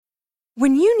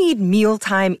When you need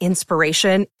mealtime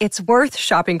inspiration, it's worth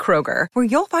shopping Kroger, where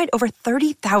you'll find over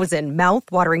 30,000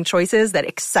 mouth-watering choices that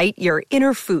excite your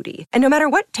inner foodie. And no matter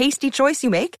what tasty choice you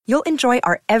make, you'll enjoy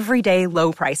our everyday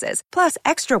low prices, plus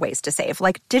extra ways to save,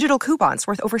 like digital coupons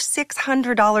worth over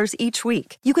 $600 each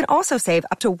week. You can also save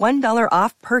up to $1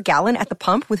 off per gallon at the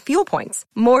pump with fuel points.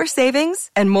 More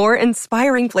savings and more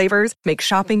inspiring flavors make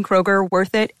shopping Kroger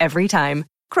worth it every time.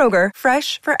 Kroger,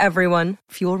 fresh for everyone.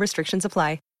 Fuel restrictions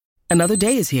apply. Another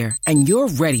day is here, and you're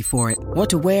ready for it. What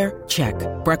to wear? Check.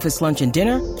 Breakfast, lunch, and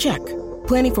dinner? Check.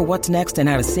 Planning for what's next and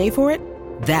how to save for it?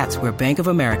 That's where Bank of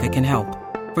America can help.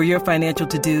 For your financial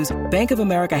to-dos, Bank of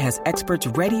America has experts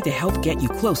ready to help get you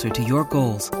closer to your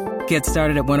goals. Get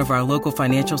started at one of our local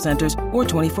financial centers or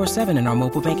 24/7 in our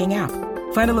mobile banking app.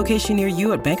 Find a location near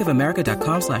you at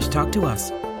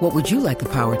bankofamerica.com/talktous. What would you like the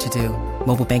power to do?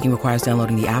 Mobile banking requires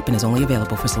downloading the app and is only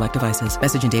available for select devices.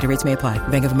 Message and data rates may apply.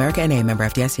 Bank of America N.A., member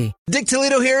FDIC. Dick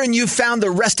Toledo here, and you've found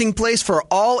the resting place for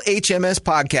all HMS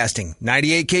podcasting.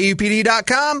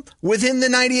 98KUPD.com, within the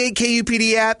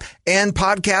 98KUPD app, and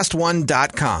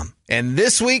podcast1.com. And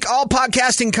this week, all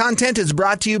podcasting content is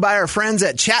brought to you by our friends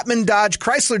at Chapman Dodge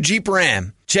Chrysler Jeep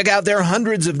Ram. Check out their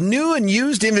hundreds of new and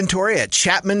used inventory at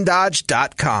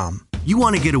chapmandodge.com. You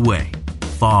want to get away,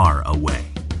 far away,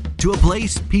 to a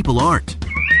place people aren't.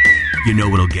 You know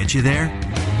what'll get you there?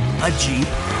 A Jeep.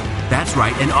 That's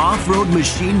right, an off-road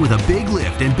machine with a big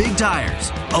lift and big tires.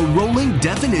 A rolling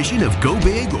definition of go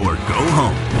big or go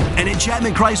home. And at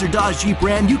Chapman Chrysler Dodge Jeep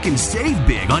Ram, you can save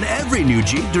big on every new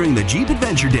Jeep during the Jeep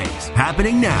Adventure Days.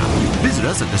 Happening now. Visit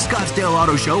us at the Scottsdale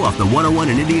Auto Show off the 101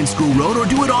 and Indian School Road, or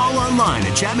do it all online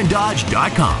at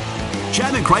ChapmanDodge.com.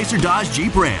 Chapman Chrysler Dodge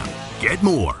Jeep Ram. Get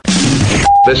more.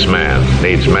 This man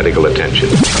needs medical attention.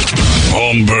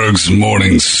 Holmberg's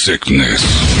morning sickness.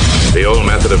 The old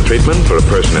method of treatment for a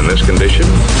person in this condition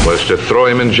was to throw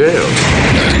him in jail.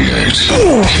 98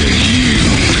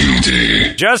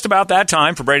 KUPD. Just about that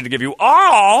time for Brady to give you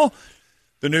all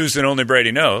the news that only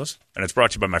Brady knows. And it's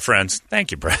brought to you by my friends.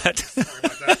 Thank you, Brett.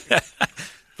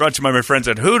 Brought to you by my friends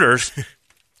at Hooters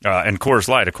and Coors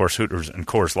Light. Of course, Hooters and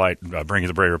Coors Light bring you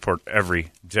the Brady Report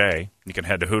every day. You can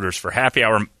head to Hooters for happy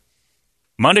hour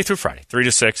Monday through Friday, 3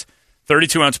 to 6.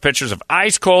 32-ounce pitchers of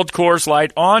ice-cold Coors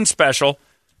Light on special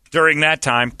during that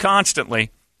time, constantly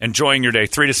enjoying your day,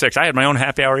 3 to 6. I had my own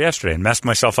happy hour yesterday and messed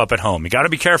myself up at home. You got to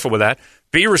be careful with that.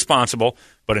 Be responsible,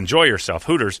 but enjoy yourself.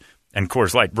 Hooters and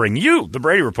Coors Light bring you the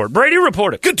Brady Report. Brady,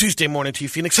 report it. Good Tuesday morning to you,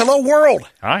 Phoenix. Hello, world.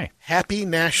 Hi. Happy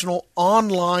National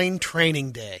Online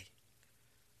Training Day.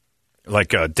 Like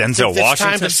Denzel It's Washington?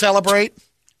 time to celebrate.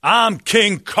 I'm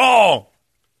King Kong.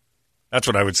 That's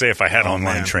what I would say if I had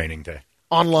online training day.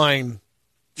 Online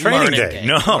training day.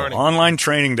 No, Learning. online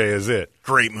training day is it.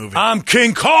 Great movie. I'm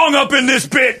King Kong up in this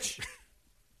bitch.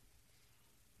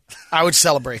 I would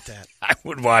celebrate that. I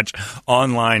would watch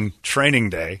online training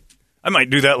day. I might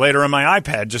do that later on my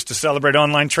iPad just to celebrate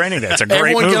online training day. It's a great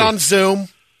Everyone movie. get on Zoom.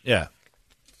 Yeah.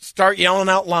 Start yelling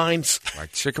out lines.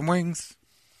 Like chicken wings.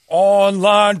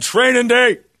 Online training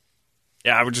day.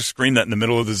 Yeah, I would just scream that in the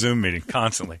middle of the Zoom meeting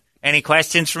constantly. Any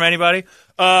questions from anybody?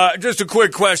 Just a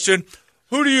quick question.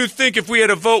 Who do you think, if we had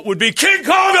a vote, would be King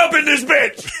Kong up in this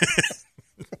bitch?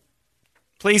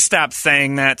 Please stop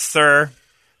saying that, sir.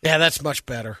 Yeah, that's much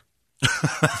better.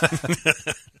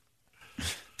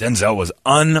 Denzel was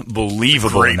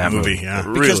unbelievable Great in that movie, movie. yeah.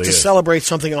 It Because really to is. celebrate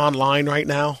something online right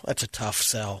now, that's a tough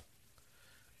sell.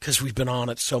 Because we've been on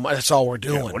it so much. That's all we're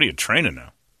doing. Yeah, what are you training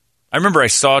now? I remember I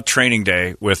saw Training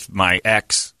Day with my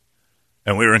ex,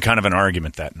 and we were in kind of an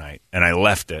argument that night, and I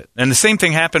left it. And the same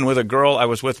thing happened with a girl I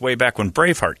was with way back when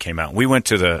Braveheart came out. We went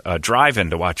to the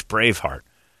drive-in to watch Braveheart,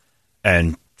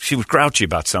 and she was grouchy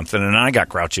about something, and I got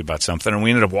grouchy about something, and we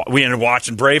ended up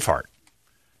watching Braveheart.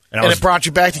 And it brought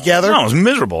you back together? No, I was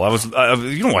miserable.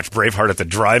 You don't watch Braveheart at the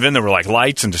drive-in. There were like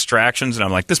lights and distractions, and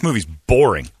I'm like, this movie's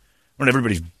boring. When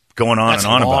everybody's going on That's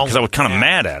and on about long. because I was kind of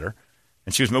mad at her,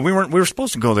 and she was. We were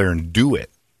supposed to go there and do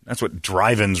it. That's what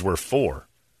drive-ins were for.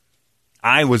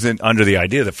 I was under the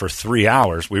idea that for 3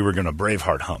 hours we were going to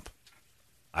Braveheart hump.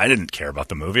 I didn't care about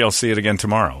the movie. I'll see it again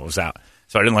tomorrow. It was out,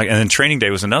 so I didn't like. And then Training Day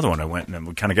was another one. I went and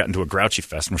we kind of got into a grouchy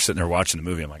fest, and we're sitting there watching the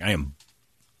movie. I'm like, I am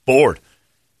bored.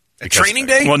 Training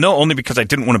Day? Well, no, only because I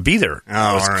didn't want to be there. Oh,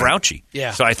 I was all right. grouchy.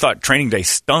 Yeah. So I thought Training Day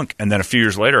stunk, and then a few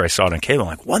years later I saw it on cable.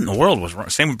 I'm like, what in the world was wrong?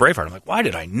 Same with Braveheart. I'm like, why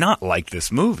did I not like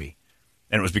this movie?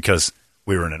 And it was because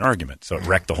we were in an argument, so it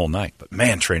wrecked the whole night. But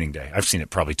man, Training Day, I've seen it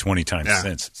probably 20 times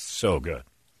since. It's so good.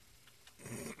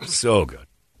 So good.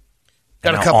 Got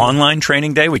And a now couple. online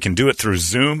Training Day, we can do it through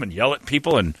Zoom and yell at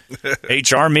people and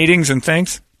HR meetings and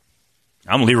things.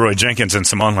 I'm Leroy Jenkins in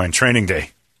some online Training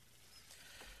Day.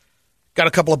 Got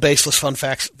a couple of baseless fun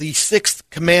facts. The sixth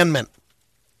commandment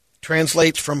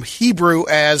translates from Hebrew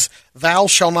as "thou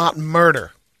shalt not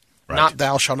murder," not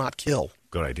 "thou shalt not kill."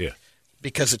 Good idea.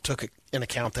 Because it took in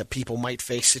account that people might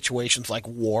face situations like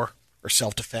war or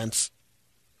self-defense.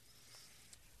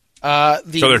 So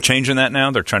they're changing that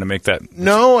now? They're trying to make that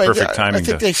perfect timing? I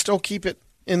think they still keep it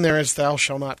in there as "thou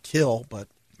shalt not kill," but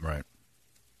it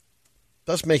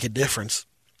does make a difference.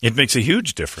 It makes a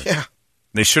huge difference. Yeah.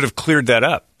 They should have cleared that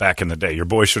up back in the day. Your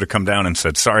boy should have come down and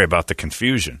said, sorry about the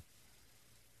confusion.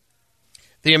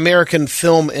 The American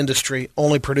film industry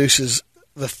only produces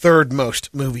the third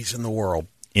most movies in the world.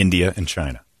 India and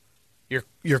China.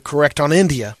 You're correct on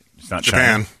India. It's not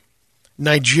Japan. China.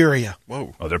 Nigeria.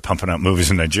 Whoa. Oh, they're pumping out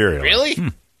movies in Nigeria. Really?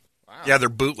 Wow. Yeah, they're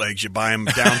bootlegs. You buy them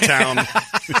downtown.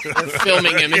 They're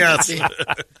filming them. Yes.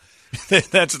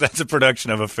 That's a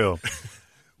production of a film.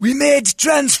 We made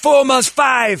Transformers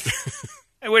 5.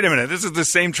 Hey, wait a minute. This is the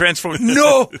same Transformers.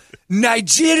 No,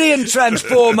 Nigerian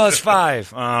Transformers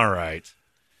 5. All right.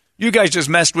 You guys just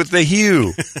messed with the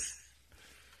hue.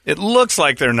 It looks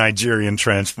like they're Nigerian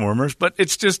Transformers, but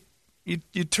it's just,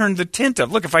 you turned the tint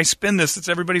up. Look, if I spin this, it's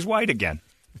everybody's white again.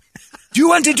 Do you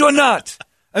want it or not?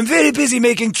 I'm very busy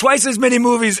making twice as many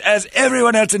movies as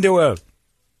everyone else in the world.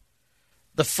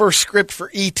 The first script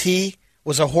for E.T.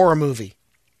 was a horror movie.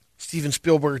 Steven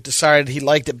Spielberg decided he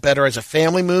liked it better as a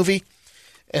family movie,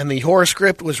 and the horror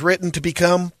script was written to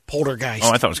become Poltergeist. Oh,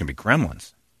 I thought it was going to be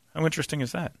Gremlins. How interesting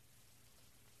is that?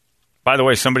 By the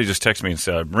way, somebody just texted me and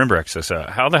said, Rimbrick says,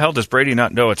 how the hell does Brady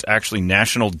not know it's actually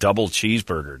National Double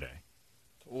Cheeseburger Day?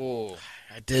 Ooh.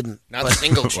 I didn't. Not a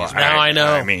single cheeseburger. Now I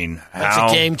know. I mean,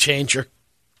 that's a game changer.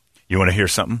 You want to hear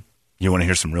something? You want to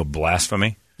hear some real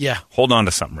blasphemy? Yeah. Hold on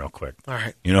to something real quick. All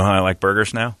right. You know how I like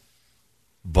burgers now?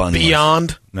 Bunless.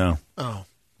 Beyond? No. Oh.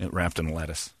 It wrapped in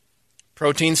lettuce.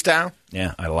 Protein style?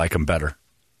 Yeah, I like them better.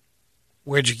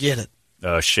 Where'd you get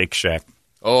it? Shake Shack.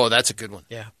 Oh, that's a good one.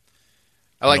 Yeah.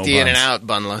 I like No the buns. In-N-Out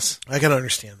bunless. I can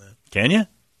understand that. Can you?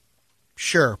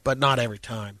 Sure, but not every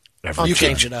time. Every You time.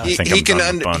 change it up. I think I'm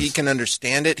done with buns. He can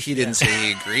understand it. He didn't say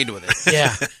he agreed with it.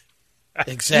 Yeah.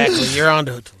 Exactly. You're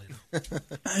onto it,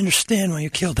 Toledo. I understand why you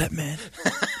killed that man,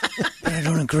 but I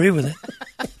don't agree with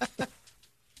it.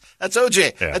 That's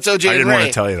OJ. Yeah. That's OJ. I didn't Ray. want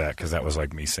to tell you that because that was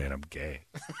like me saying I'm gay.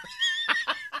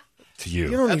 To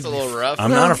you. That's a little rough. I'm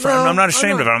not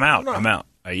ashamed of it. I'm out. I'm out.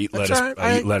 I eat That's lettuce. all right.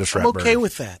 I eat lettuce wrap I'm okay burgers.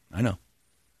 with that. I know.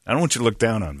 I don't want you to look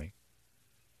down on me.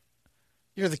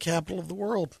 You're the capital of the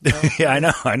world. Yeah,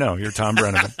 I know. You're Tom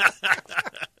Brennan.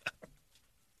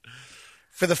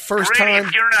 For the first Brady, time.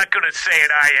 if you're not going to say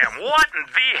it, I am. What in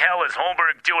the hell is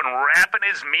Holmberg doing wrapping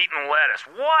his meat in lettuce?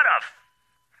 What a...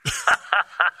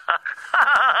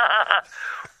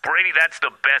 Brady, that's the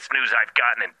best news I've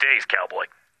gotten in days, cowboy.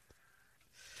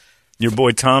 Your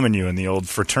boy Tom and you in the old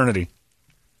fraternity.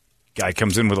 Guy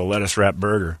comes in with a lettuce wrap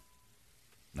burger.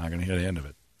 Not going to hear the end of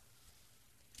it.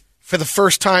 For the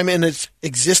first time in its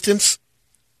existence,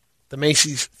 the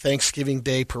Macy's Thanksgiving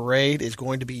Day Parade is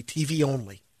going to be TV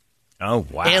only. Oh,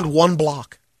 wow. And one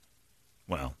block.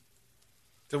 Well,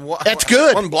 that's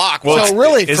good. One block. Well, so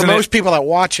really, for isn't most people that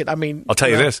watch it, I mean... I'll tell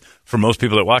you this. For most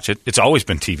people that watch it, it's always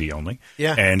been TV only.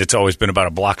 Yeah. And it's always been about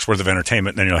a block's worth of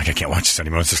entertainment. And then you're like, I can't watch this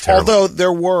anymore. This is terrible. Although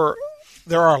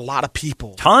there are a lot of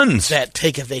people... Tons. ...that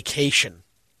take a vacation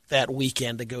that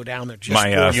weekend to go down there just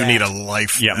My, for that. You need a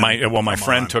life. Yeah, then. my Come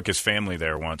friend on. took his family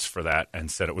there once for that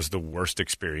and said it was the worst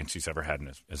experience he's ever had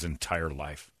in his entire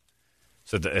life.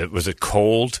 So it was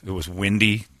cold, it was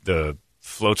windy, the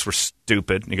floats were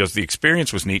stupid. And he goes, the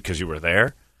experience was neat because you were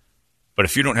there, but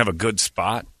if you don't have a good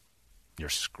spot, you're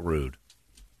screwed.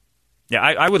 Yeah,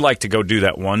 I would like to go do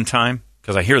that one time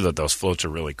because I hear that those floats are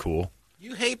really cool.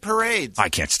 You hate parades. I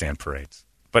can't stand parades,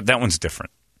 but that one's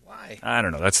different. Why? I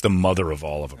don't know. That's the mother of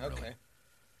all of them, really.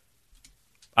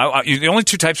 The only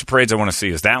two types of parades I want to see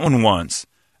is that one once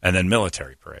and then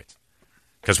military parades.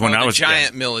 Because when I was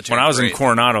military when I was in parade.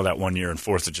 Coronado that one year in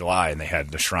 4th of July and they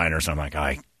had the Shriners, I'm like,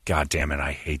 God damn it,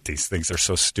 I hate these things. They're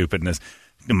so stupid. And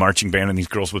the marching band and these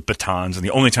girls with batons. And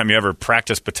the only time you ever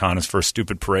practice baton is for a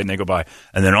stupid parade and they go by.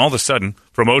 And then all of a sudden,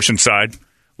 from Oceanside,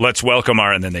 let's welcome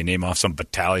our, and then they name off some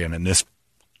battalion and this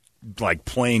like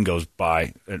plane goes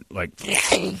by and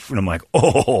I'm like,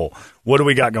 oh, what do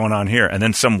we got going on here? And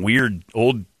then some weird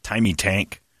old timey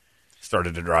tank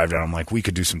started to drive down. I'm like, we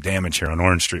could do some damage here on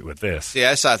Orange Street with this. See,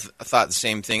 I thought the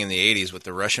same thing in the 80s with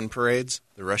the Russian parades,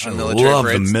 the Russian I military love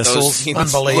parades. the missiles. Those scenes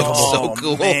Unbelievable. look so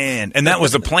cool. Man. And that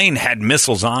was the plane had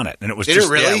missiles on it. And it was Did just,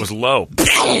 it really? yeah, it was low.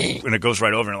 And it goes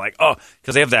right over and like, oh,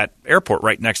 because they have that airport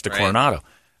right next to Right. Coronado.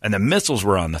 And the missiles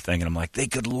were on the thing. And I'm like, they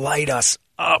could light us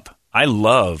up. I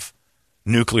love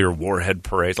nuclear warhead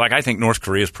parades. Like, I think North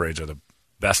Korea's parades are the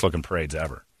best-looking parades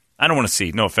ever. I don't want to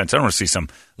see, no offense, I don't want to see some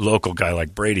local guy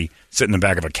like Brady sit in the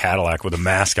back of a Cadillac with a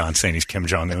mask on saying he's Kim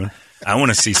Jong-un. I want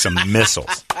to see some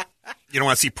missiles. You don't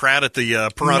want to see Pratt at the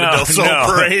Parada del Sol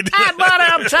parade? I'm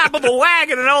on top of a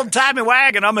wagon, an old-timey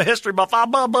wagon. I'm a history buff. Blah,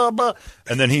 blah, blah.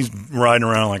 And then he's riding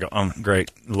around like,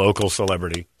 great, local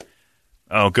celebrity.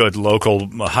 Oh, good, local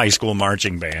high school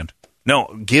marching band.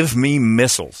 No, give me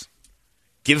missiles.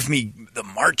 Give me the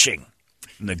marching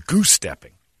and the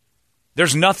goose-stepping.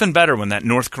 There's nothing better when that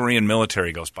North Korean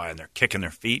military goes by and they're kicking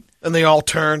their feet. And they all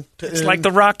turn. It's like the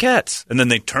Rockettes. And then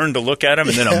they turn to look at them,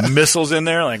 and then a missile's in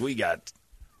there. Like, we got...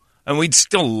 And we'd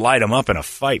still light them up in a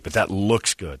fight, but that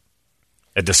looks good.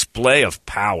 A display of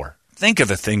power. Think of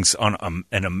the things on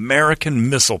an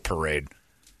American missile parade.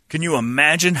 Can you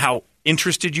imagine how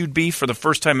interested you'd be for the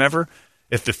first time ever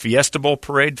if the Fiesta Bowl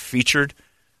parade featured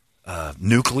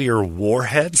nuclear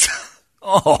warheads?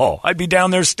 Oh, I'd be down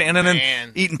there standing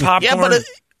and eating popcorn,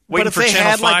 waiting for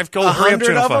Channel 5. Go hurry up,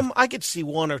 Channel 5. I could see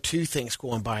one or two things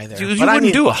going by there. You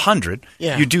wouldn't do 100.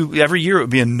 Yeah. You do every year. It would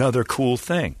be another cool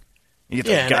thing. You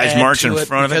get the guys marching in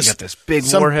front of it. You got this big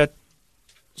warhead.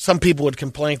 Some people would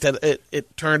complain that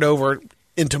it turned over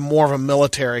into more of a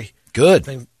military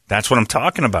thing. That's what I'm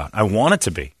talking about. I want it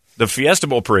to be. The Fiesta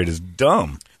Bowl parade is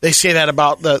dumb. They say that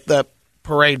about the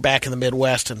parade back in the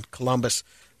Midwest in Columbus.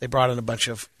 They brought in a bunch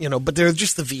of, but they're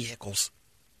just the vehicles.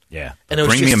 Yeah. And it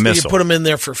was Bring me a missile. You put them in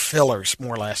there for fillers,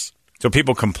 more or less. So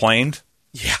people complained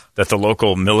that the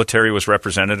local military was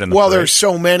represented in the parade? There's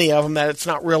so many of them that it's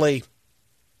not really...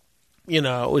 it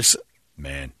was...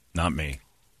 Man, not me.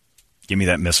 Give me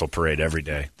that missile parade every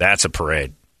day. That's a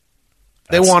parade.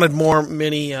 They wanted more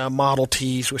mini Model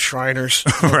Ts with Shriners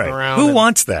right. around. Who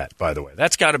wants that, by the way?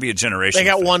 That's got to be a generation. They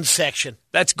got thing. one section.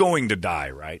 That's going to die,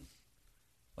 right?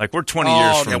 Like, we're 20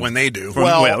 years from... Yeah, when they do.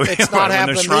 It's not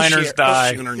happening when the Shriners this year.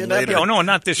 die. Later. No,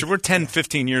 not this year. We're 10,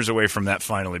 15 years away from that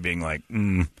finally being like,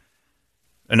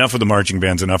 enough with the marching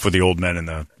bands, enough with the old men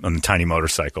on the tiny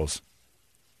motorcycles.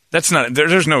 That's not.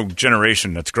 There's no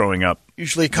generation that's growing up.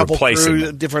 Usually a couple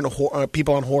crew, different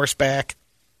people on horseback.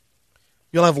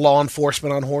 You'll have law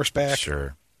enforcement on horseback.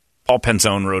 Sure. Paul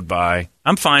Penzone rode by.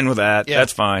 I'm fine with that. Yeah.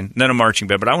 That's fine. And then a marching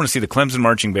band, but I want to see the Clemson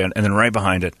marching band, and then right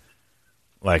behind it,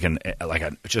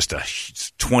 just a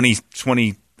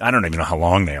 20. I don't even know how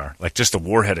long they are. Like just the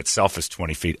warhead itself is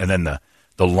 20 feet, and then the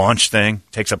launch thing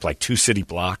takes up like 2 city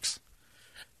blocks.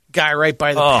 Guy right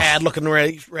by the pad looking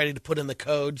ready to put in the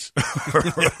codes.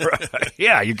 Right.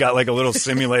 Yeah, you got like a little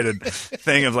simulated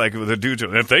thing of like the dudes.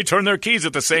 If they turn their keys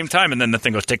at the same time, and then the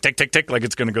thing goes tick, tick, tick, tick, like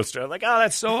it's going to go straight. Like,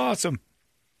 that's so awesome.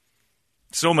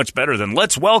 So much better than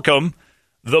let's welcome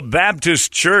the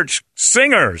Baptist Church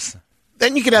Singers.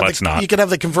 Then you could have you could have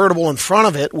the convertible in front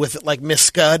of it with like Miss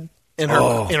Scud in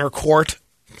her court.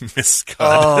 Miss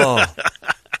Scud.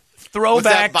 that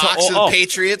Throwback box to of the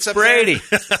Patriots up Brady.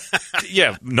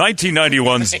 Yeah,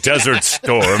 1991's Desert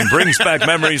Storm brings back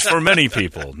memories for many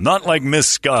people, not like Miss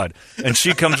Scud. And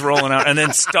she comes rolling out, and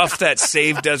then stuff that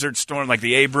saved Desert Storm, like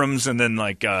the Abrams, and then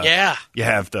like you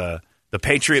have the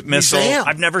Patriot missile. Museum.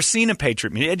 I've never seen a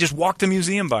Patriot missile. I just walked the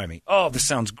museum by me. Oh, this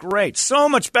sounds great. So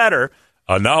much better.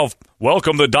 Now,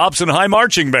 welcome the Dobson High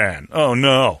Marching Band. Oh,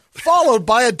 no. Followed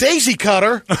by a daisy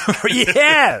cutter.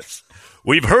 Yes.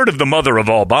 We've heard of the mother of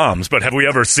all bombs, but have we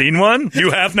ever seen one?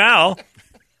 You have now.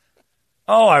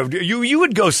 Oh, you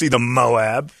would go see the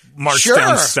Moab march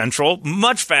down Central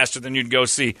much faster than you'd go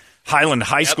see Highland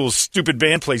High School's stupid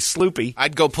band play Sloopy.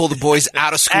 I'd go pull the boys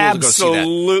out of school to go see that.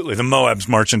 Absolutely. The Moab's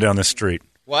marching down the street.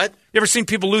 What? You ever seen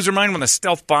people lose their mind when a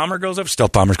stealth bomber goes up?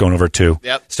 Stealth bomber's going over too.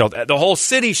 Yep. The whole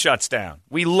city shuts down.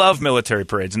 We love military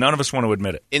parades. None of us want to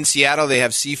admit it. In Seattle, they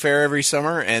have Seafair every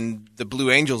summer, and the Blue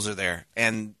Angels are there.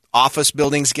 And office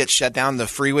buildings get shut down, the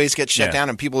freeways get shut down,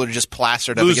 and people are just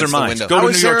plastered up against the window.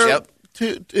 Go to New York.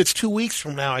 It's 2 weeks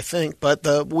from now, I think. But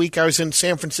the week I was in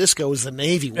San Francisco was the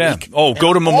Navy week. Oh,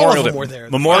 go to Memorial Day. Were there.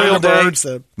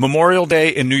 Memorial Day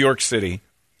in New York City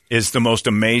is the most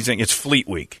amazing. It's Fleet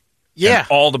Week. Yeah. And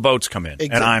all the boats come in.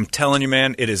 Exactly. And I'm telling you,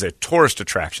 man, it is a tourist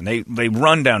attraction. They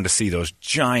run down to see those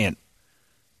giant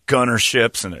gunner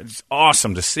ships, and it's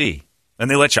awesome to see. And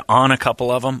they let you on a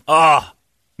couple of them.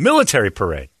 Military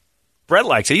parade. Brett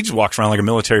likes it. He just walks around like a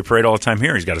military parade all the time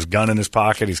here. He's got his gun in his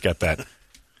pocket. He's got that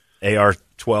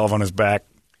AR-12 on his back.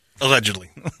 Allegedly.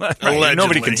 Right.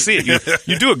 Nobody can see it.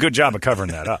 You do a good job of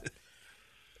covering that up.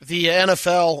 The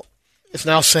NFL is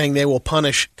now saying they will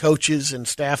punish coaches and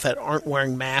staff that aren't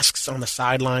wearing masks on the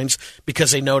sidelines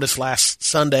because they noticed last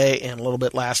Sunday and a little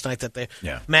bit last night that the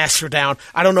masks are down.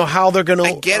 I don't know how they're going to.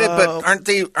 I get it, but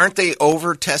aren't they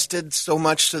over tested so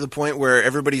much to the point where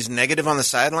everybody's negative on the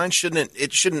sidelines?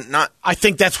 Shouldn't not? I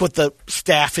think that's what the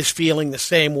staff is feeling the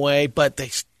same way, but they.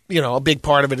 A big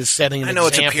part of it is setting an example. I know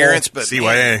it's appearance, but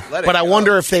CYA. But I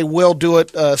wonder if they will do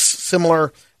it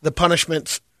similar. The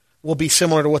punishments will be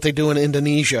similar to what they do in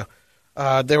Indonesia.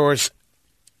 There was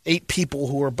 8 people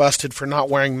who were busted for not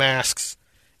wearing masks,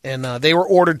 and they were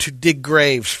ordered to dig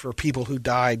graves for people who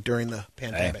died during the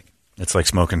pandemic. Hey, it's like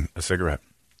smoking a cigarette.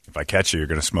 If I catch you, you're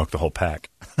going to smoke the whole pack.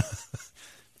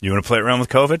 You want to play around with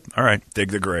COVID? All right,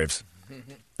 dig the graves.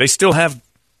 They still have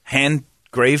hand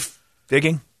grave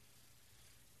digging?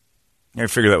 I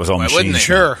figured that was all machinery.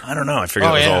 Sure. I don't know. I figured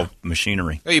that was all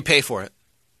machinery. Oh, you pay for it.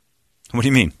 What do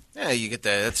you mean? Yeah, you get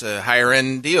that's a higher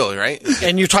end deal, right?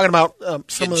 And you're talking about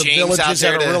some of the James villages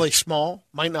that are to... really small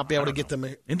might not be able to get them.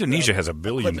 Indonesia has 1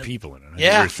 billion people in it.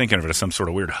 Yeah. You're thinking of it as some sort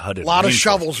of weird hudded. A lot of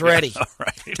shovels ready. Yeah,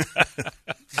 right.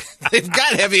 They've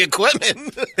got heavy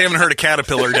equipment. They haven't heard a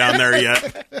caterpillar down there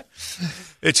yet.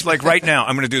 It's like right now,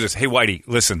 I'm going to do this. Hey, Whitey,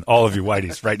 listen, all of you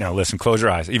Whiteys, right now, listen, close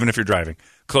your eyes. Even if you're driving,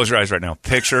 close your eyes right now.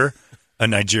 Picture a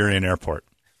Nigerian airport.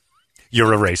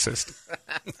 You're a racist.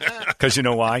 Because you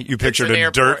know why? You pictured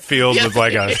a dirt field with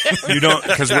like a... You don't...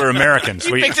 Because we're Americans.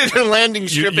 You pictured a landing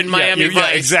strip in Miami Vice. Yeah,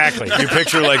 exactly. You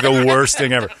picture like the worst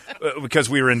thing ever. Because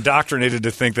we were indoctrinated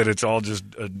to think that it's all just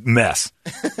a mess.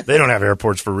 They don't have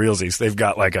airports for realsies. They've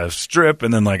got like a strip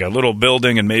and then like a little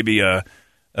building and maybe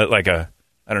like a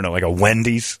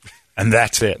Wendy's. And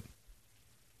that's it.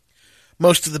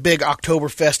 Most of the big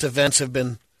Oktoberfest events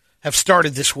have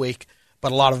started this week,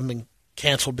 but a lot of them have been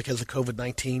canceled because of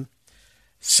COVID-19.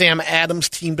 Sam Adams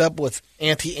teamed up with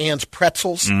Auntie Anne's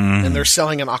Pretzels, and they're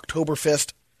selling an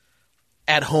Oktoberfest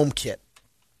at-home kit.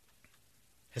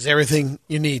 Has everything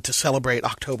you need to celebrate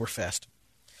Oktoberfest.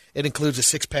 It includes a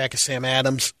 6-pack of Sam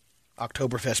Adams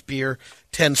Oktoberfest beer,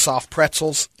 10 soft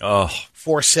pretzels,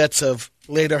 4 sets of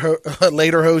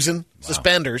Lederhosen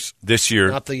suspenders. This year,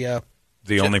 not the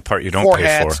only part you don't 4 pay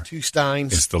hats, for 2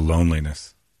 steins. is the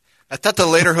loneliness. I thought the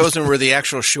Lederhosen were the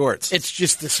actual shorts. It's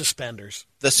just the suspenders.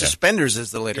 The suspenders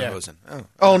is the Lederhosen. Yeah.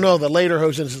 Oh no, the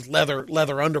Lederhosen is leather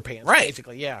underpants. Right.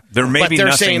 Basically, yeah. There may be they're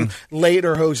nothing... saying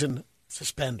Lederhosen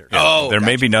suspenders. Yeah, there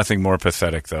may be nothing more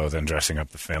pathetic, though, than dressing up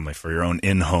the family for your own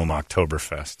in-home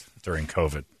Oktoberfest during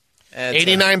COVID.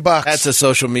 $89. That's a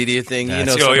social media thing. You're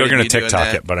going to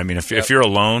TikTok it, but I mean, if you're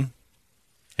alone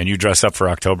and you dress up for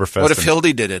Oktoberfest... What if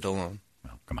Hildy did it alone?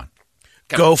 Oh, come on.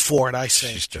 Go for it, I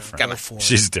say. She's different.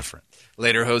 She's different.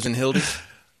 Lederhosen Hildy?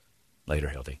 Later,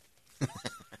 Hildy.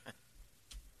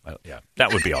 Well, yeah,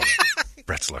 that would be all right.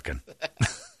 Brett's looking.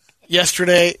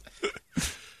 Yesterday,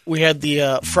 we had the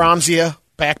Franzia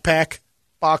backpack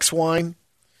box wine.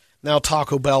 Now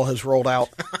Taco Bell has rolled out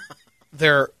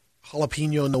their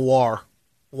Jalapeno Noir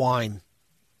wine.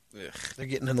 Ugh. They're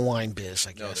getting in the wine biz,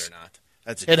 I guess. No,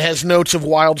 they're not. It has notes of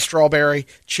wild strawberry,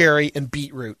 cherry, and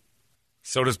beetroot.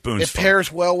 So does Boone's It Farm.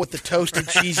 pairs well with the toasted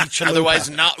cheesy chalupa. Otherwise,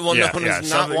 not known as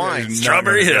not wine.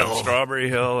 Strawberry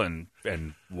Hill,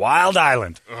 and Wild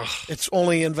Island. Ugh. It's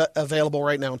only available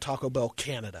right now in Taco Bell,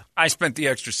 Canada. I spent the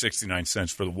extra 69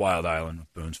 cents for the Wild Island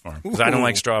with Boone's Farm because I don't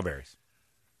like strawberries.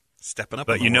 Stepping up.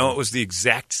 But you know it was the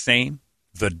exact same?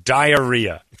 The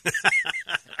diarrhea.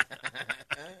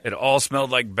 It all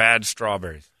smelled like bad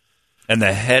strawberries. And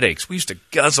the headaches. We used to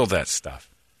guzzle that stuff.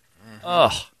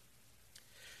 Ugh.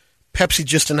 Pepsi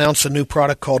just announced a new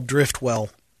product called Driftwell,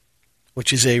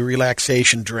 which is a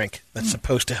relaxation drink that's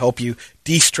supposed to help you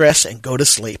de-stress and go to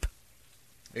sleep.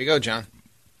 There you go, John.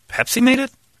 Pepsi made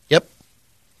it? Yep.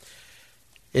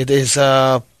 It is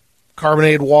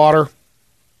carbonated water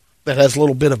that has a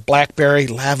little bit of blackberry,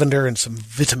 lavender, and some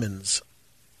vitamins.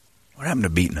 What happened to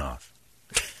beating off?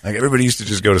 Like everybody used to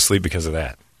just go to sleep because of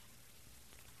that.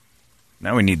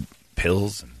 Now we need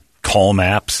pills and Calm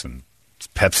apps and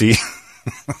Pepsi.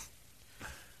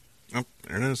 Oh,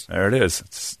 there it is. There it is.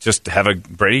 It's just have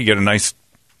Brady get a nice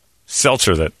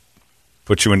seltzer that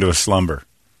puts you into a slumber,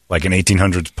 like an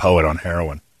 1800s poet on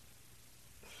heroin.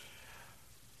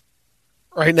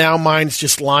 Right now, mine's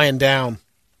just lying down.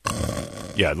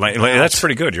 Yeah, that's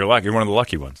pretty good. You're lucky. You're one of the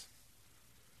lucky ones.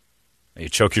 You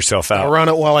choke yourself out. I'll run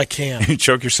it while I can. You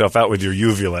choke yourself out with your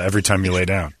uvula every time you lay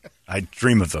down. I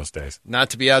dream of those days. Not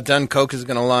to be outdone, Coke is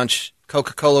going to launch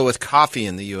Coca-Cola with coffee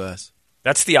in the U.S.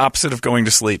 That's the opposite of going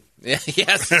to sleep. Yeah,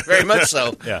 yes, very much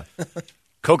so. Yeah.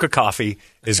 Coca Coffee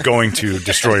is going to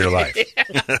destroy your life.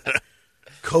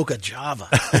 Coca Java.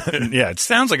 Yeah, it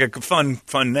sounds like a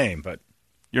fun name, but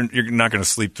You're not going to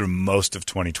sleep through most of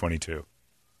 2022.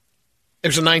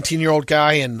 There's a 19-year-old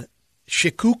guy in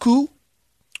Shikoku,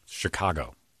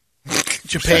 Chicago.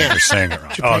 Japan. You're saying it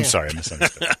wrong. Japan. Oh, I'm sorry. I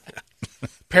misunderstood.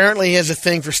 Apparently he has a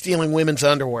thing for stealing women's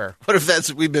underwear. What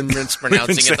if we've been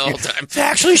mispronouncing it the whole time? It's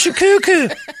actually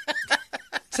Shikoku.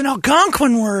 It's an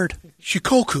Algonquin word.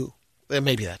 Shikoku.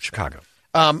 Maybe that's Chicago.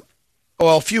 Well,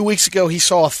 a few weeks ago he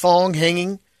saw a thong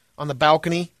hanging on the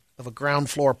balcony of a ground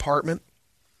floor apartment.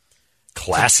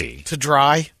 Classy. To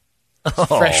dry. Oh,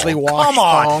 Freshly washed come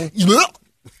on. thong.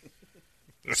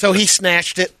 So he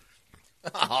snatched it.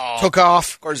 Took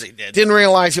off. Of course he did. Didn't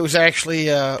realize it was actually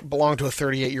belonged to a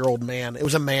 38-year-old man. It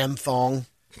was a man thong.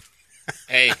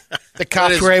 Hey. The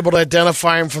cops were able to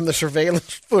identify him from the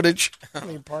surveillance footage in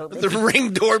the apartment. The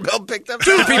Ring doorbell picked up.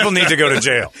 2 people need to go to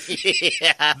jail.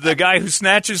 Yeah. The guy who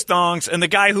snatches thongs and the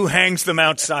guy who hangs them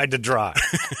outside to dry.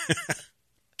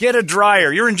 Get a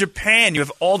dryer. You're in Japan. You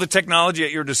have all the technology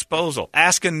at your disposal.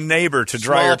 Ask a neighbor to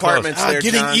dry Small your clothes. apartments there,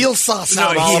 getting John. eel sauce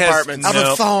out Small of apartments. out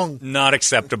of thong. Not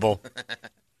acceptable.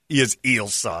 He has eel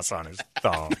sauce on his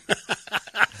thong.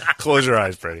 Close your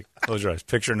eyes, Brady. Close your eyes.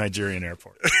 Picture a Nigerian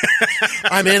airport.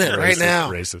 I'm in it right Racist, now.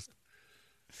 Racist.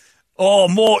 Oh,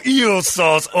 more eel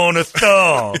sauce on a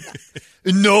thong.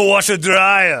 No washer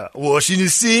dryer. Wash in the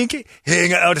sink.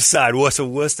 Hang outside. What's the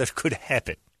worst that could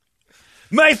happen?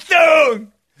 My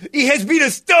thong! It has been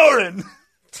stolen.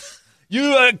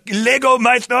 You Lego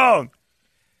my thong.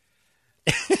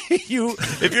 If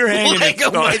you're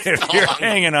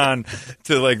hanging on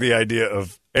to like the idea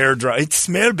of air dry, it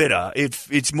smells better.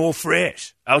 It's more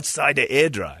fresh outside the air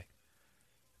dry.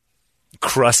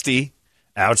 Crusty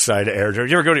outside the air dry.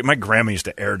 You ever go to my grandma used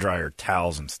to air dry her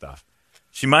towels and stuff.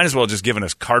 She might as well just given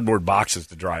us cardboard boxes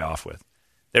to dry off with.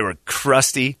 They were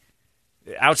crusty.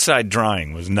 Outside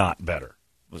drying was not better.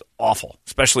 It was awful,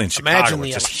 especially in Chicago.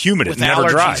 It's just humid. It never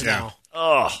dries.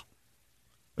 Ugh.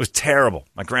 It was terrible.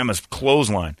 My grandma's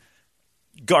clothesline.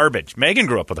 Garbage. Megan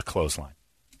grew up with a clothesline.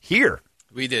 Here.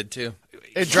 We did, too.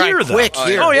 It dried quick.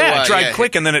 It dried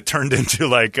quick, and then it turned into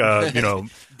like,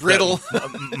 brittle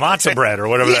matzo bread or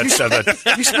whatever that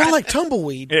stuff. You smell like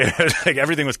tumbleweed. Yeah, like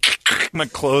everything was my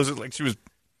clothes. Like she was.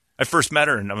 I first met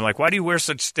her, and I'm like, "Why do you wear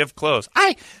such stiff clothes?"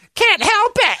 I can't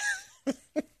help it.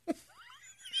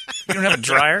 You don't have a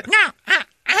dryer? No.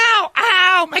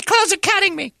 Ow! My clothes are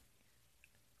cutting me.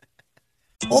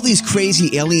 All these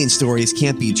crazy alien stories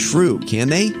can't be true, can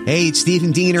they? Hey, it's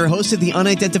Stephen Diener, host of the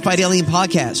Unidentified Alien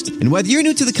Podcast. And whether you're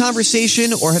new to the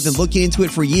conversation or have been looking into it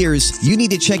for years, you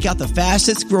need to check out the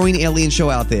fastest growing alien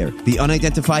show out there, the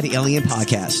Unidentified Alien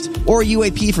Podcast, or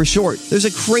UAP for short. There's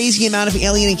a crazy amount of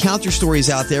alien encounter stories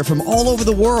out there from all over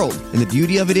the world. And the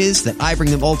beauty of it is that I bring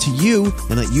them all to you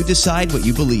and let you decide what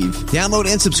you believe. Download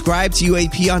and subscribe to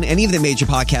UAP on any of the major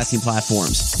podcasting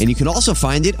platforms. And you can also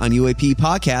find it on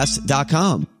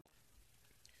UAPpodcast.com.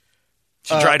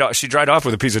 She dried off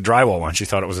with a piece of drywall once. She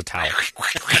thought it was a towel.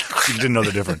 She didn't know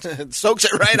the difference. It soaks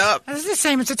it right up. It's the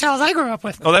same as the towels I grew up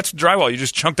with. Oh, that's drywall. You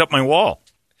just chunked up my wall.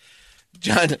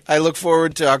 John, I look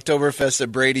forward to Oktoberfest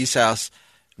at Brady's house.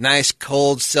 Nice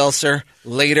cold seltzer,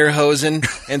 lederhosen,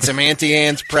 and some Auntie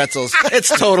Anne's pretzels. It's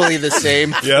totally the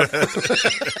same. Yeah.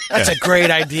 That's a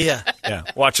great idea. Yeah.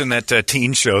 Watching that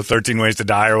teen show, 13 Ways to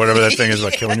Die or whatever that thing is,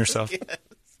 like killing yourself.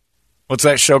 What's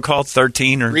that show called?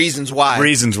 13 or Reasons Why.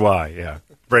 Reasons Why, yeah.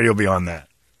 Brady will be on that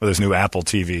with his new Apple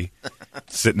TV,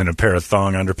 sitting in a pair of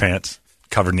thong underpants,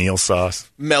 covered in eel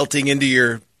sauce. Melting into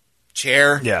your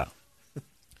chair. Yeah.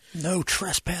 No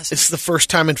trespassing. It's the first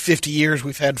time in 50 years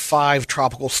we've had 5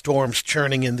 tropical storms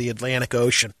churning in the Atlantic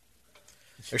Ocean.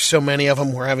 There's so many of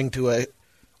them, we're having to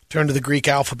turn to the Greek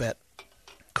alphabet.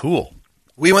 Cool.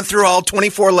 We went through all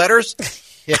 24 letters?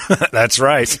 Yeah. That's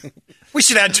right. We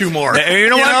should add 2 more. You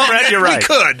know what, Brett? You're right.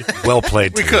 We could. Well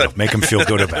played. We Toledo. could. Make him feel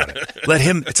good about it. Let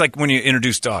him. It's like when you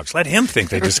introduce dogs. Let him think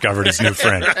they discovered his new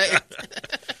friend.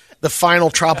 The final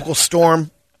tropical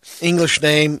storm, English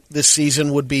name this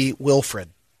season would be Wilfred.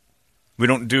 We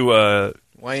don't do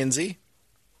Y and Z?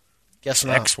 Guess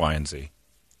not. X, Y, and Z.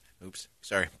 Oops.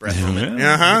 Sorry. Breath moment.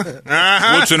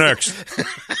 What's an X?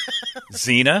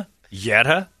 Xena?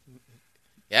 Yetta?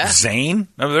 Yeah. Zane?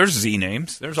 No, there's Z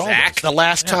names. There's all those. The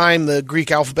last time the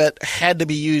Greek alphabet had to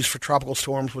be used for tropical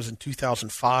storms was in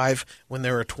 2005 when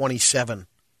there were 27.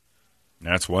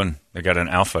 That's one. They got an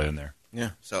alpha in there.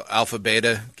 Yeah. So alpha,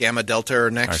 beta, gamma, delta are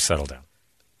next. All right, settle down.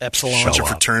 Epsilon. Bunch of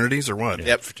fraternities or what? Yeah.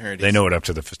 Yep, fraternities. They know it up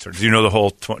to the fraternities. Do you know the whole?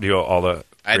 Do you know all the?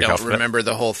 I Greek don't alphabet? remember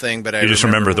the whole thing, but I just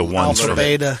remember the ones. Alpha,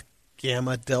 beta,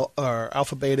 gamma,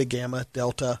 alpha, beta, gamma,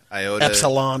 delta, iota,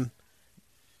 epsilon,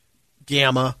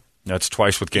 gamma, That's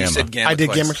twice with gamma. You said gamma I did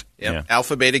twice. gamma. Yep. Yeah.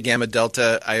 Alpha, beta, gamma,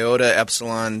 delta, iota,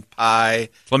 epsilon, pi.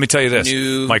 Let me tell you this.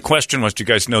 Nu. My question was, do you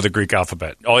guys know the Greek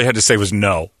alphabet? All you had to say was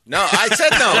no. No, I said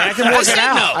no. I can work it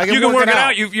out. No. I You can work it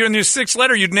out. You You're in your sixth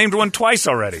letter. You'd named one twice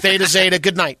already. Theta, zeta,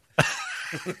 good night.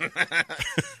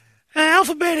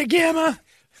 Alpha, beta, gamma,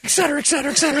 et cetera, et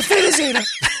cetera, et cetera. Theta, zeta.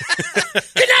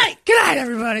 Good night. Good night,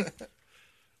 everybody.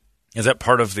 Is that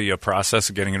part of the process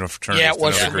of getting into a fraternity? Yeah, is it to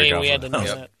was know the for Greek me. We had to know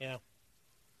alphabet? that. Yeah.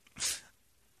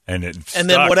 And And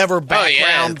then whatever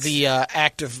background it's the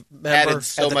active member added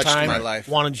so at the much to time my life.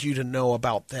 wanted you to know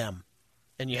about them,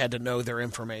 and you had to know their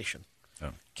information.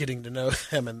 Oh. Getting to know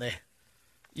them, and they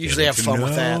usually have fun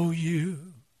with that. You.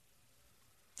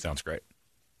 Sounds great.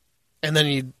 And then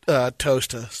you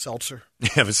toast a seltzer. You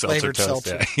have a seltzer Flavored toast.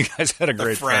 seltzer. Yeah. You guys had a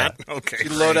great Frat. frat. Okay.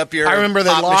 You load up your I remember they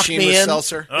pop locked machine me with in.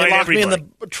 seltzer. They locked me in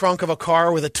everybody. the trunk of a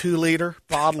car with a 2-liter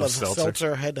bottle Of of seltzer.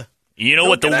 seltzer. I had to. You know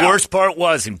what the it out. worst part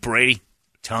was in Brady?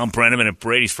 Tom Brenneman and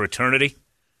Brady's fraternity?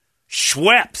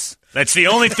 Schweppes. That's the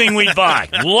only thing we'd buy.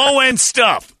 Low-end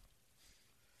stuff.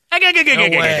 No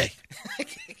way.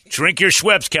 Drink your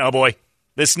Schweppes, cowboy.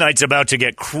 This night's about to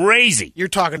get crazy. You're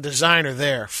talking designer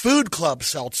there. Food Club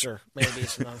seltzer, maybe.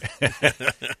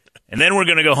 And then we're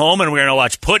going to go home and we're going to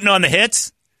watch Putting on the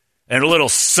Hits and a little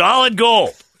Solid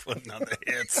Gold. Putting on the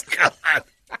hits. God.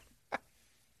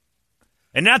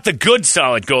 And not the good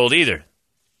Solid Gold either.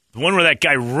 The one where that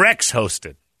guy Rex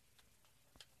hosted.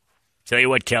 Tell you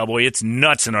what, cowboy, it's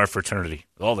nuts in our fraternity.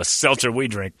 With all the seltzer we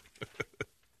drink.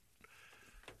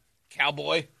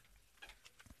 Cowboy.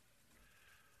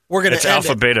 We're going It's to end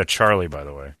Alpha it. Beta Charlie, by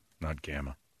the way, not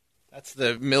Gamma. That's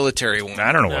the military one.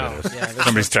 I don't know No, what it is. yeah, that's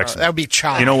Somebody's not texting. That would be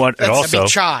chai. You know what? It That'd also be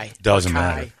chai. doesn't Or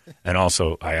kai. matter. And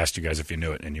also, I asked you guys if you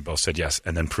knew it, and you both said yes,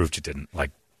 and then proved you didn't,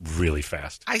 like really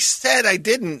fast. I said I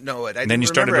didn't know it. I And then you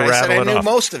didn't started to remember. rattle I it said I knew off.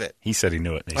 most of it. He said he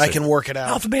knew it. and he I said- can work it out.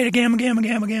 Alpha, beta, gamma, gamma,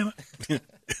 gamma, gamma.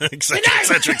 Et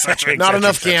cetera. Not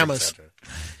enough gammas.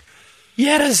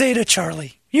 Yetta, zeta,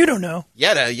 Charlie. You don't know.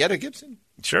 Yetta Gibson.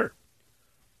 Sure.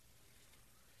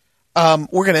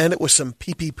 We're going to end it with some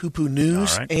pee-pee poo-poo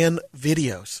news All right. and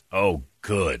videos. Oh,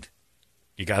 good.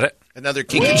 You got it? Another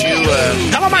Kikachu.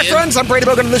 Hello, my friends. I'm Brady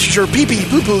Bogan, and this is your pee-pee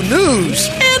poo-poo news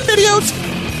and videos.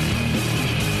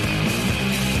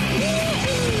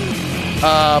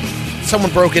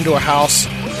 Someone broke into a house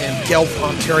in Guelph,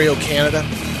 Ontario, Canada.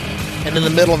 And in the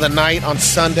middle of the night on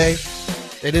Sunday,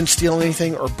 they didn't steal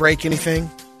anything or break anything.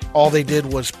 All they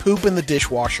did was poop in the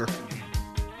dishwasher.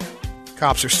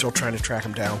 Cops are still trying to track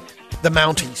them down. The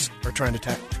Mounties are trying to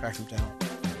track them down.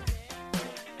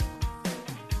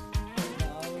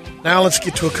 Now let's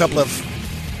get to a couple of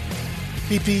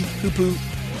pee-pee, poo-poo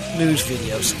news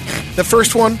videos. The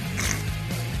first one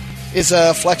is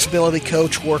a flexibility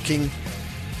coach working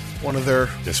one of their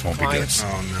This won't clients. be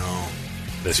good. Oh, no.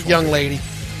 This It's a won't young be lady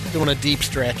doing a deep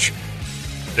stretch.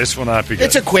 good. This will not be good.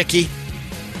 It's a quickie.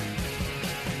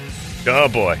 Oh,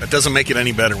 boy. That doesn't make it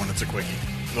any better when it's a quickie.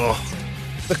 Oh.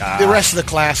 The rest of the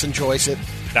class enjoys it.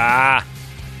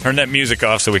 Turn that music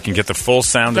off so we can get the full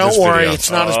sound of Don't this worry, video. it's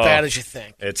not as bad as you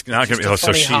think. It's not going to Just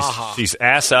be. a So funny ha-ha. she's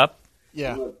ass up.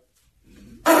 Yeah.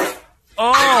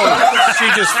 Oh, she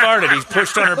just farted. He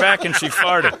pushed on her back and she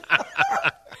farted.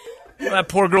 Well, that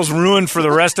poor girl's ruined for the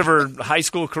rest of her high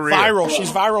school career. Viral. She's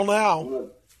viral now.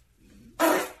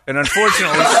 And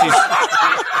unfortunately,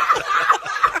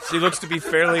 she looks to be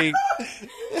fairly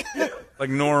like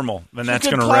normal, and that's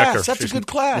good going to wreck her. class. That's a good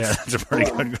class. Yeah, that's a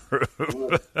pretty good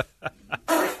group.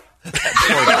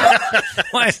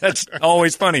 Why? That's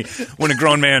always funny when a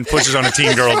grown man pushes on a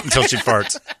teen girl until she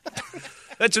farts.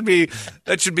 That should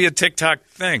be a TikTok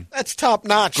thing. That's top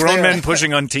notch. Grown there. men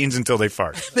pushing on teens until they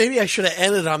fart. Maybe I should have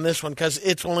ended on this one because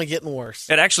it's only getting worse.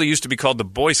 It actually used to be called the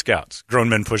Boy Scouts. Grown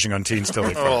men pushing on teens till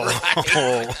they fart.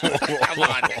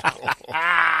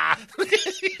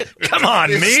 Come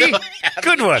on, me.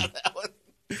 Good one.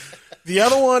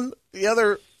 The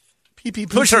other pee-pee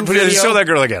Push her. video. Show that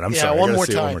girl again. I'm Yeah, sorry. I one gotta more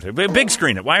see it time. Big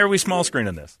screen it. Why are we small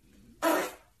screening this?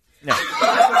 No.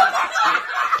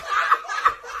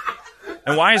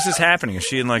 And why is this happening? Is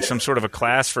she in like some sort of a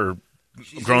class for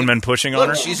grown men pushing on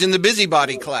her? She's in the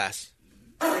busybody class.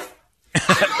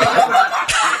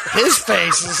 His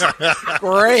face is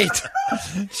great.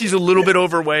 She's a little bit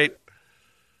overweight.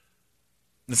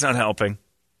 It's not helping.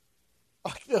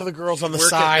 The other girl's on the The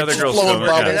side, other just girl's blowing still-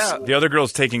 bubbles. yeah. The other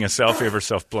girl's taking a selfie of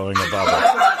herself blowing a bubble.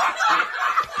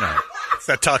 No. It's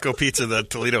that taco pizza that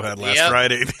Toledo had last Yep.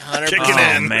 Friday. 100%. Kicking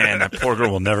Oh, in. man, that poor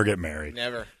girl will never get married.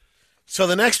 Never. So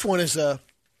the next one is a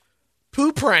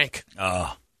poo prank.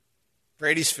 Oh.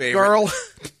 Brady's favorite. Girl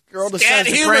Scat decides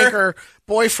to humor. prank her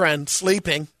boyfriend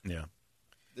sleeping. Yeah.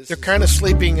 They're kind of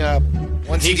sleeping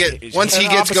Once he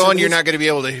gets going, you're not going to be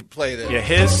able to play this. Yeah,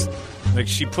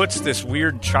 she puts this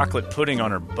weird chocolate pudding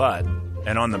on her butt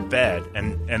and on the bed,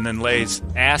 and then lays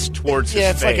ass towards his face.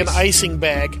 Yeah, it's like an icing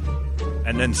bag.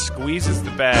 And then squeezes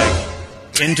the bag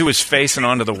into his face and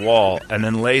onto the wall, and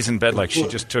then lays in bed like she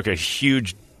just took a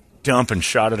huge dump and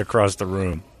shot it across the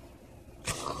room.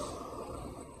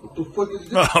 What the fuck is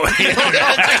this?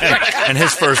 And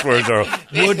his first words are,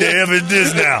 "What the hell is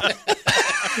this now?"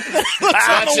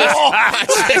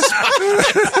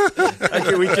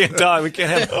 Okay, we can't talk. We can't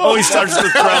have. Oh, he starts to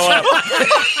throw up.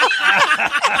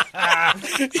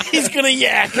 He's gonna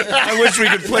yak. I wish we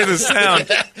could play the sound.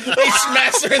 He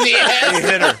smashed her in the ass. He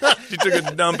hit her. She took a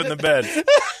dump in the bed.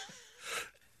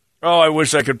 Oh, I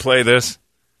wish I could play this.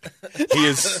 He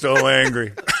is so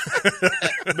angry.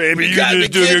 Baby, you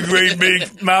just took a great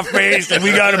big my face, and we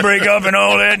got to break up and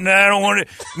all that, and I don't want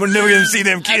to. We're never going to see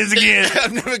them kids again.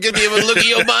 I'm never going to be able to look at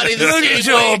your body the Look same at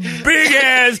your way. big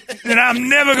ass, and I'm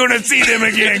never going to see them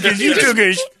again because you took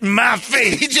my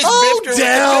face. He just biffed her with a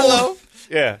pillow.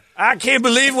 Yeah, I can't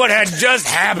believe what had just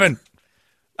happened.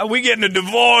 Are we getting a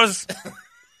divorce?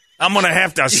 I'm going to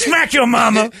have to smack your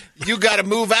mama. You got to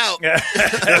move out.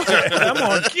 I'm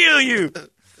going to kill you.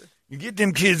 You get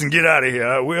them kids and get out of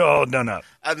here. We're all done up.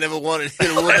 I've never wanted to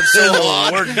hit a woman so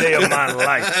hard. Worst day of my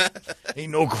life.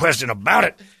 Ain't no question about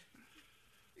it.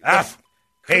 I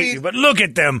hate you, but look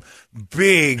at them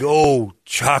big old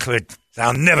chocolate.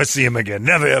 I'll never see him again.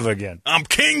 Never, ever again. I'm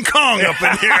King Kong up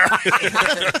in here.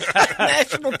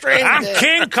 National Training I'm Day.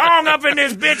 King Kong up in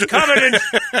this bitch covered in...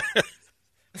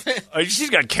 She's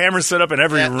got cameras set up in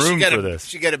every room for this.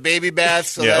 She got a baby bath.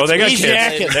 So Yeah. that's Oh, they got he's kids.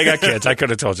 yakking. They got kids. I could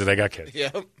have told you they got kids.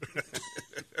 Yep.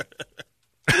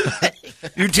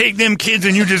 You take them kids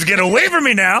and you just get away from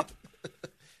me now.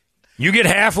 You get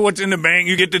half of what's in the bank.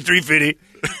 You get the $350.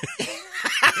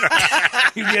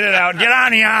 You get it out. Get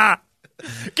on here.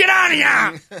 Get on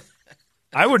here.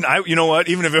 I wouldn't. You know what?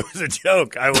 Even if it was a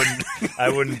joke, I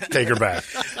wouldn't take her back.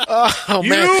 Oh You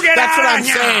man, get that's what out I'm of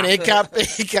here. saying. It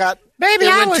got. Baby,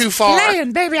 it I went was too far.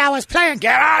 playing. Baby, I was playing.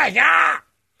 Get out of here.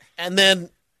 And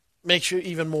then makes you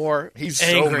even more. He's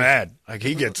angry so mad. Like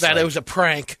he gets that like, it was a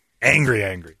prank.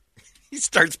 angry. He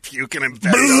starts puking in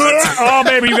bed. Oh,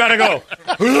 baby, you gotta go.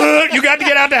 You got to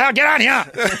get out the house. Get on here.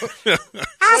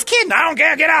 I was kidding. I don't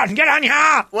care. Get out and get on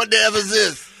here. What the hell is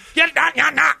this? Get on here.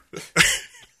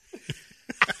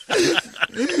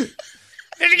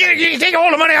 You take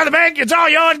all the money out of the bank. It's all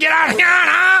yours. Get out of here.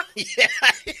 Huh?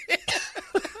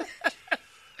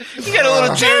 You got a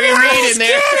little Jerry Reed in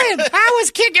there. I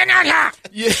was kicking out here.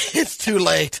 Yeah, it's too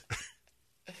late.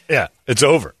 Yeah, it's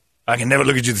over. I can never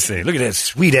look at you the same. Look at that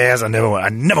sweet ass. I never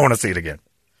want to see it again.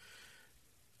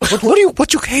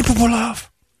 What you capable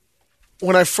of?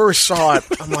 When I first saw it,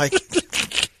 I'm like,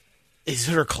 is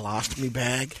it her colostomy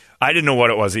bag? I didn't know what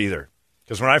it was either.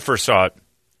 Because when I first saw it,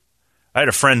 I had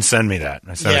a friend send me that.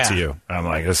 And I sent it to you. And I'm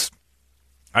like, this.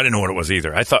 I didn't know what it was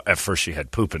either. I thought at first she had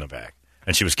poop in the bag.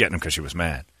 And she was getting them because she was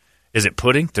mad. Is it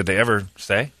pudding? Did they ever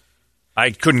say? I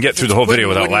couldn't get through the whole video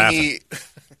without laughing.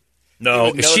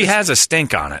 No, she has a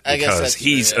stink on it because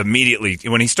he's immediately,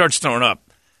 when he starts throwing up,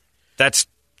 that's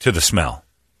to the smell.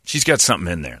 She's got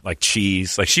something in there, like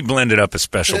cheese. Like she blended up a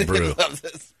special brew.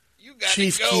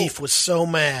 Chief Keef was so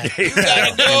mad. You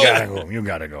gotta go. You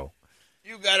gotta go.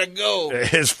 You gotta go.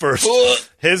 His first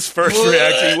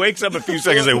reaction, he wakes up a few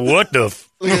seconds and say, what the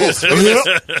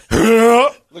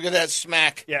Look at that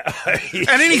smack. Yeah. And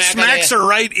then he smacks her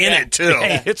right in it, too.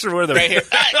 He hits her with a... Right here.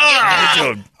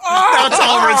 Now it's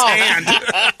all over his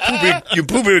hand. You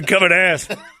poopy covered ass.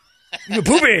 You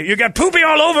poopy. You got poopy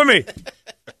all over me.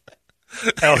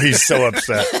 Oh, he's so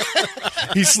upset.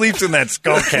 He sleeps in that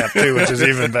skull cap, too, which is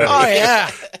even better. Oh,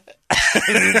 yeah.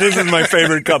 This is my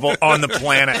favorite couple on the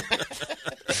planet.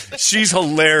 She's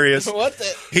hilarious. What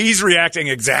the? He's reacting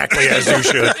exactly as you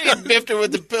should. He biffed her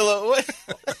with the pillow.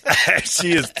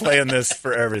 She is playing this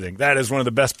for everything. That is one of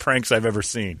the best pranks I've ever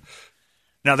seen.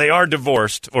 Now, they are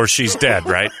divorced, or she's dead,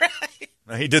 right?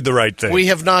 Now, he did the right thing. We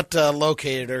have not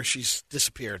located her. She's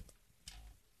disappeared.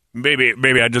 Baby,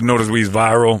 I just noticed we's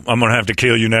viral. I'm going to have to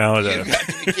kill you now. You got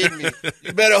to be kidding me.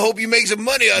 You better hope you make some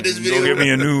money on this video. Go get me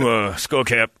a new skull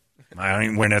cap. I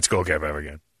ain't wearing that skull cap ever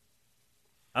again.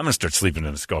 I'm going to start sleeping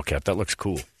in a skull cap. That looks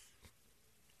cool.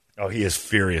 Oh, he is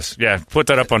furious. Yeah, put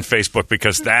that up on Facebook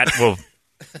because that will...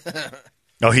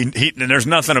 No, he there's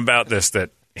nothing about this that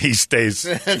he stays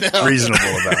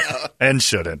reasonable about and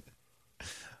shouldn't.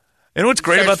 And what's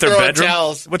great about their bedroom?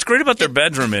 What's great about their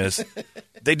bedroom is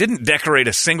they didn't decorate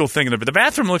a single thing in the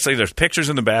bathroom. Looks like there's pictures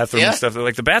in the bathroom and stuff.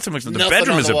 Like the bathroom looks like the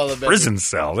bedroom is a prison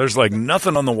cell. There's like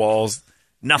nothing on the walls.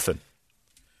 Nothing.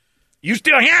 You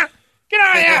still here? Get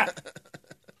out of here!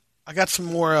 I got some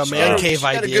more man cave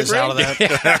ideas out of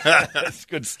that. That's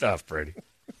good stuff, Brady.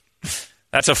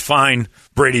 That's a fine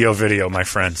Brady-O video, my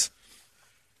friends.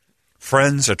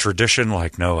 Friends, a tradition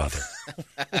like no other.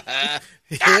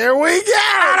 Here we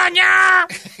go.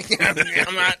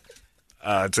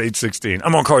 It's 8:16.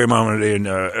 I'm going to call your mom today and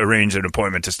arrange an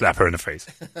appointment to slap her in the face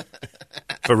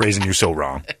for raising you so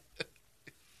wrong.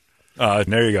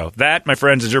 There you go. That, my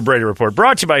friends, is your Brady Report.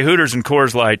 Brought to you by Hooters and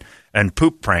Coors Light and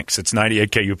Poop Pranks. It's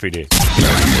 98 KUPD.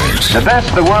 The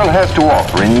best the world has to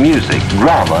offer in music,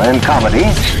 drama, and comedy.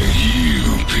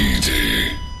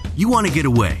 KUPD. You want to get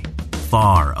away,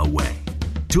 far away,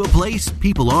 to a place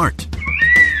people aren't.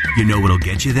 You know what'll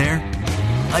get you there?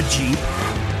 A Jeep.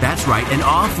 That's right, an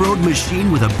off-road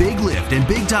machine with a big lift and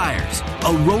big tires.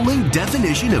 A rolling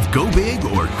definition of go big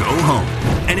or go home.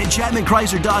 And at Chapman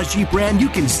Chrysler Dodge Jeep Ram, you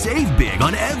can save big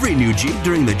on every new Jeep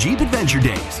during the Jeep Adventure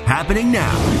Days. Happening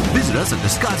now. Visit us at the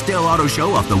Scottsdale Auto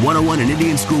Show off the 101 and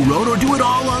Indian School Road, or do it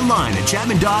all online at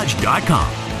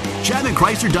ChapmanDodge.com. Chapman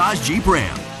Chrysler Dodge Jeep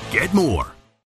Ram. Get more.